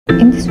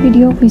In this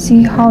video, we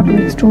see how to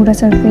extrude a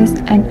surface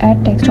and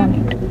add text on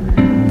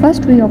it.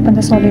 First, we open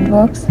the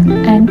Solidworks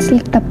and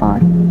select the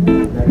part.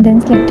 Then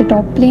select the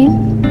top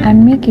plane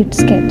and make it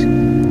sketch.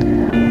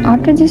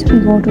 After this, we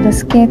go to the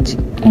sketch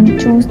and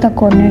choose the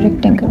corner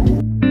rectangle.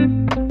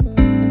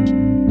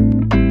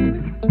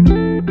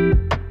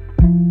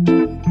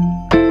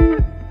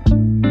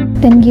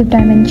 Then give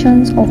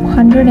dimensions of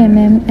 100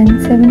 mm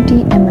and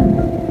 70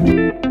 mm.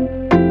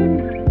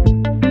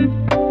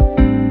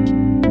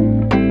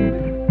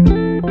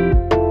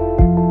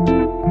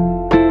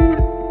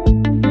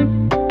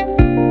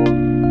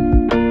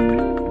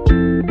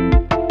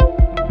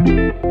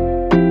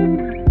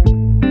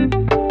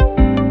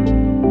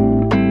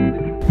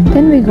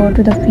 Then we go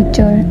to the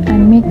feature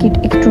and make it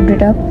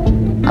extruded up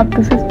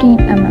to 15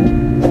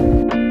 mm.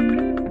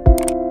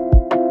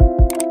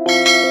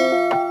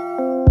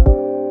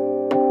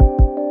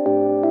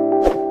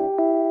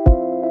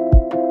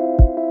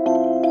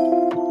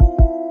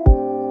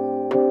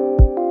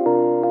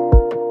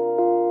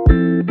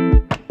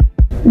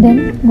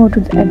 Then go to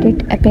the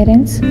edit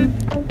appearance,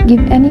 give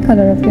any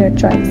color of your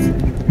choice.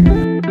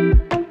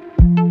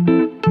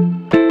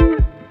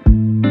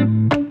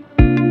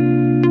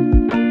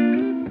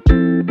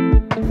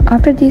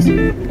 After this,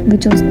 we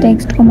choose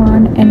text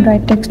command and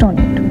write text on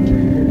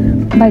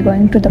it. By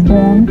going to the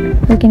font,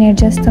 we can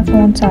adjust the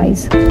font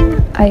size.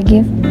 I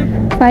give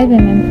 5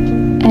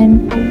 mm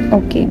and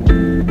OK.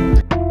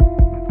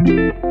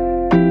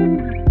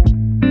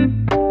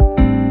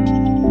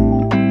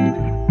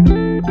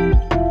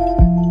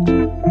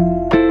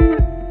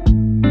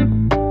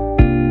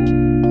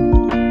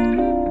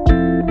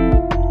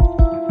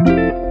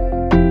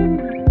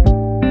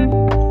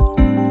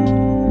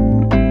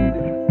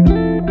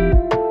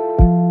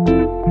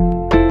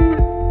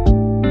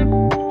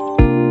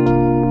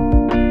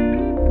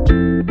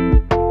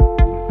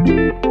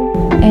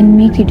 And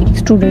make it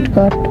extruded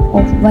cut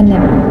of 1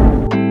 mm.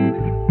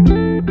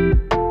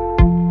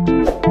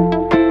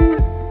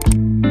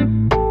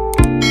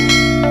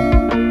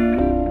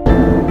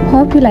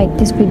 Hope you like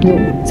this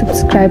video.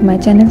 Subscribe my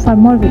channel for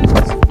more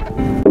videos.